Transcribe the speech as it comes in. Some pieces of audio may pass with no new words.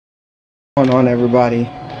What's going on, everybody?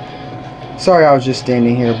 Sorry I was just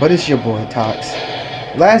standing here, but it's your boy Tox.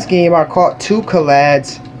 Last game I caught two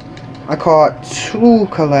collads. I caught two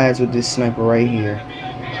collads with this sniper right here,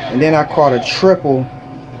 and then I caught a triple.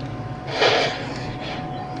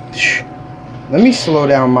 Let me slow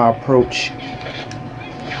down my approach.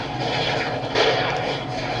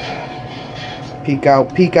 Peek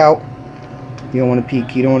out, peek out. You don't want to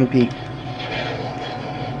peek, you don't want to peek.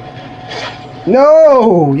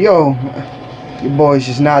 No! Yo, your boy's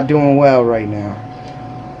just not doing well right now.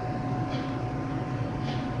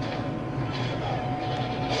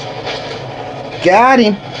 Got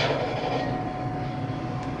him.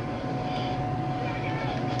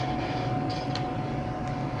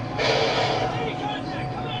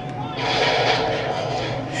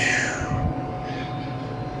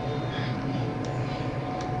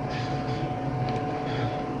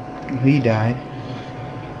 He died.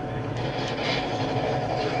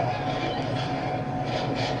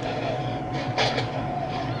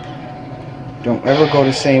 Don't ever go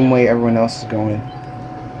the same way everyone else is going,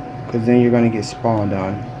 because then you're going to get spawned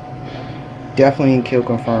on. Definitely in kill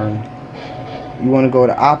confirmed. You want to go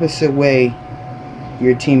the opposite way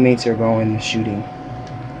your teammates are going shooting,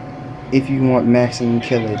 if you want maximum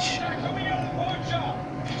killage.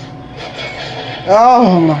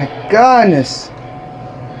 Oh my goodness!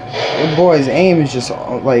 The boy's aim is just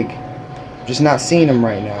like, just not seeing him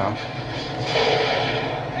right now.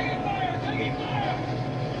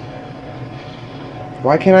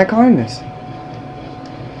 Why can't I climb this?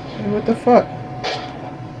 What the fuck?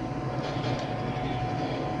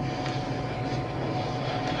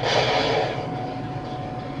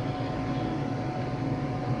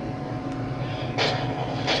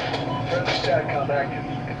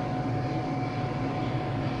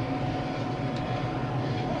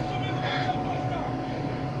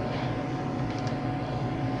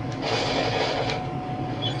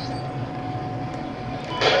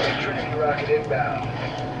 Rocket inbound.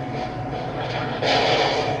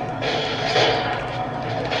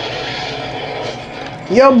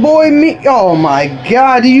 Yo, boy, me. Oh my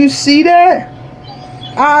god, do you see that?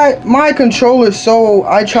 My controller's so.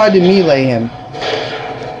 I tried to melee him,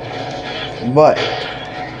 but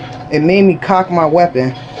it made me cock my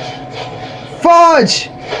weapon. Fudge!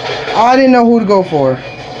 I didn't know who to go for.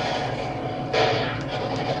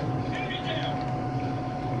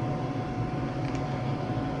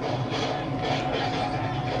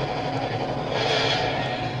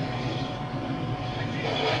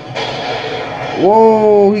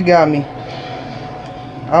 Whoa, he got me.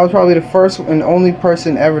 I was probably the first and only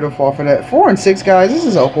person ever to fall for that. 4 and 6, guys. This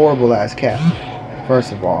is a horrible ass cap.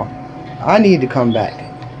 First of all, I need to come back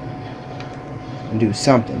and do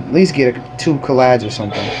something. At least get 2 collads or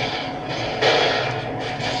something.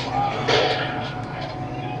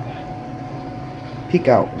 Peek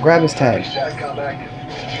out. Grab his tag.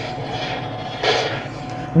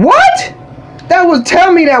 What? That was.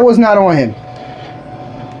 Tell me that was not on him.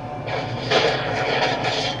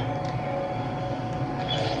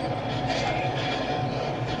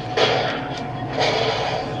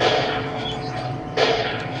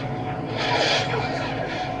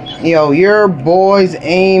 Yo, your boy's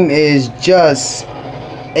aim is just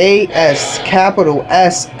AS, capital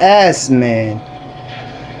SS, man.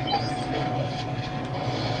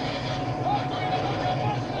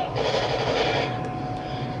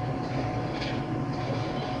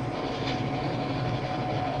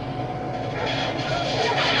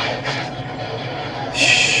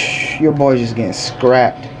 Shh, your boy's just getting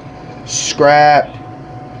scrapped. Scrapped.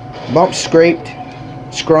 Bump scraped.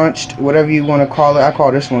 Scrunched, whatever you want to call it. I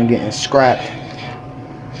call this one getting scrapped.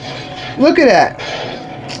 Look at that.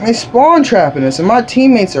 They spawn trapping us, and my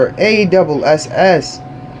teammates are ASS.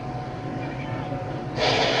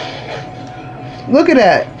 Look at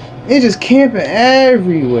that. They're just camping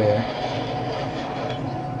everywhere.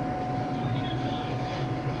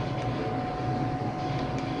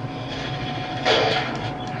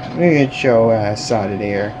 Let me get your ass out of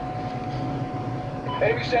there.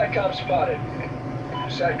 Enemy SATCOM spotted.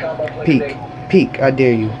 Peek, peek, I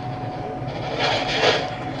dare you.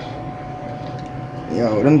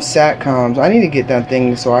 Yo, them SATCOMs, I need to get that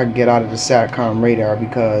thing so I can get out of the SATCOM radar,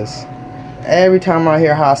 because every time I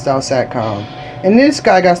hear hostile SATCOM, and this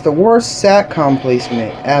guy got the worst SATCOM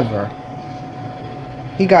placement ever.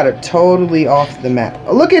 He got it totally off the map.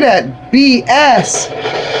 Look at that BS!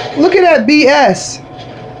 Look at that BS!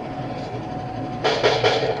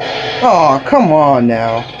 Oh, come on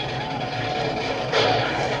now.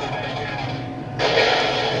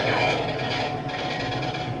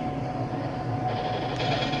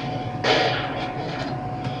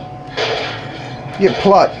 Get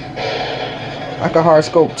plucked. I can hard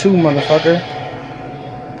scope too, motherfucker.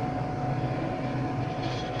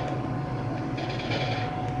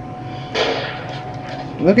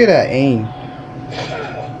 Look at that aim.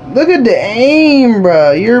 Look at the aim,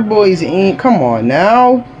 bro. Your boy's aim. Come on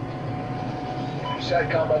now.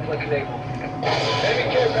 SATCOM uplink enabled.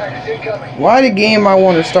 Enemy care package incoming. Why the game I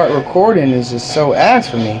want to start recording is just so ass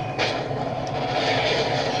for me?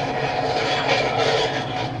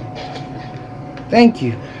 Thank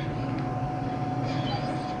you.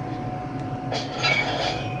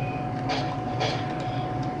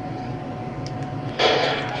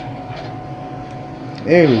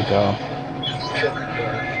 There we go.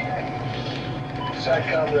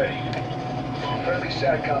 SATCOM ready. Friendly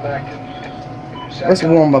SATCOM active. Let's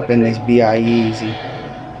warm up in this BIE easy.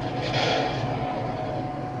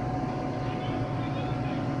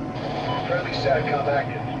 Friendly SATCOM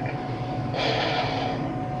active.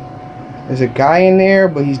 There's a guy in there,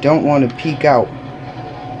 but he don't want to peek out.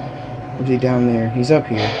 Where's he down there? He's up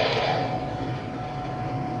here.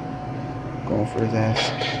 Going for his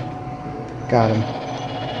ass. Got him.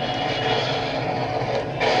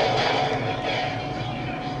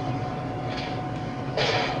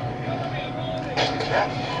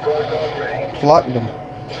 Plucked him.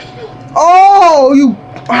 Oh, you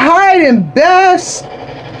hiding, best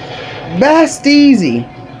easy.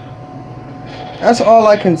 That's all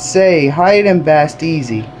I can say. Hide and bast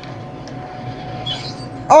easy.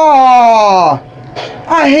 Oh,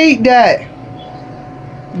 I hate that.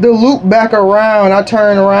 The loop back around. I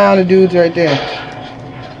turn around. The dude's right there.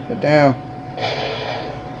 Sit down.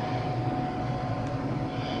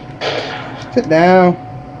 Sit down.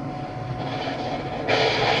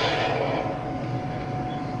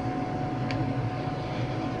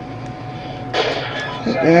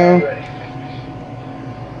 Sit down.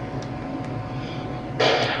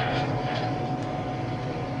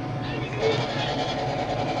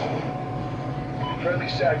 Friendly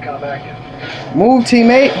SATCOM active. Move,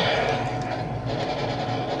 teammate.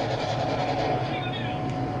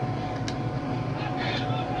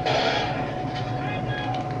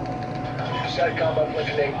 SATCOM uplink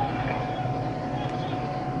enabled.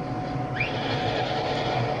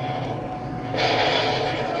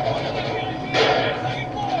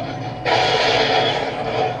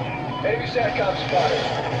 Enemy SATCOM spotted.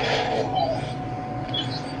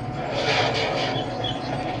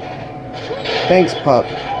 Thanks, pup.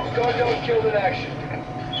 Guard dog killed in action.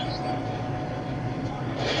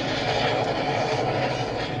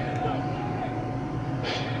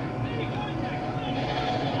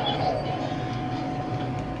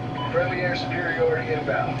 Friendly air superiority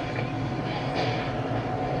inbound.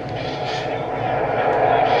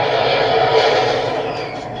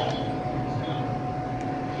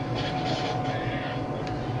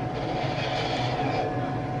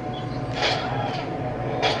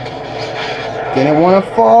 Didn't want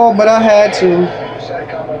to fall, but I had to.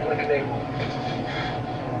 SATCOM uplink enabled.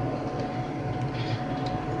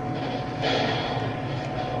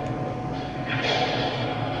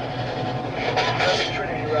 Friendly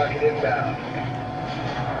Trinity rocket inbound.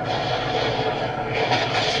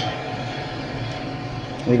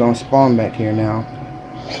 They're gonna spawn back here now.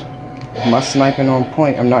 If my sniping on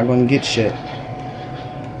point, I'm not gonna get shit.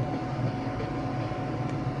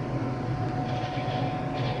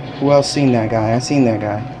 Who else seen that guy? I seen that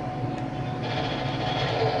guy.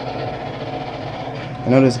 I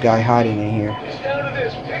know this guy hiding in here. It's down to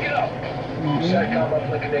this. Pick it up. SATCOM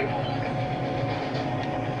uplink enabled.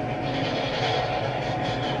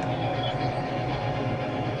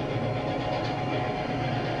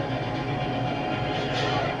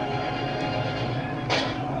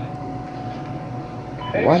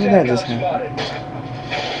 Why did that just happen? Spotted.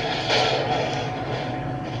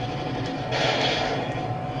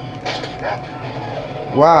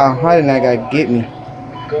 Wow, how did that guy get me?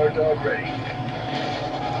 Guard dog ready.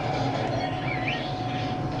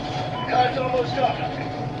 Time's almost up.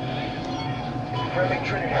 Friendly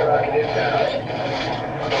Trinity rocket inbound.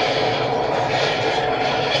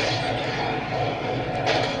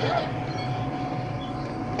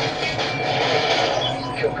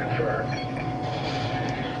 Kill confirmed.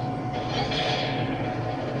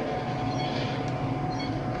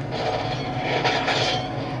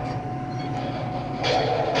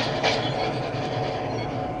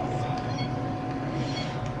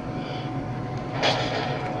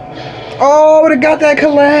 Oh, I would have got that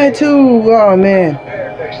collide too. Oh man,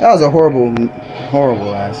 that was a horrible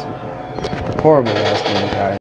ass game, guys.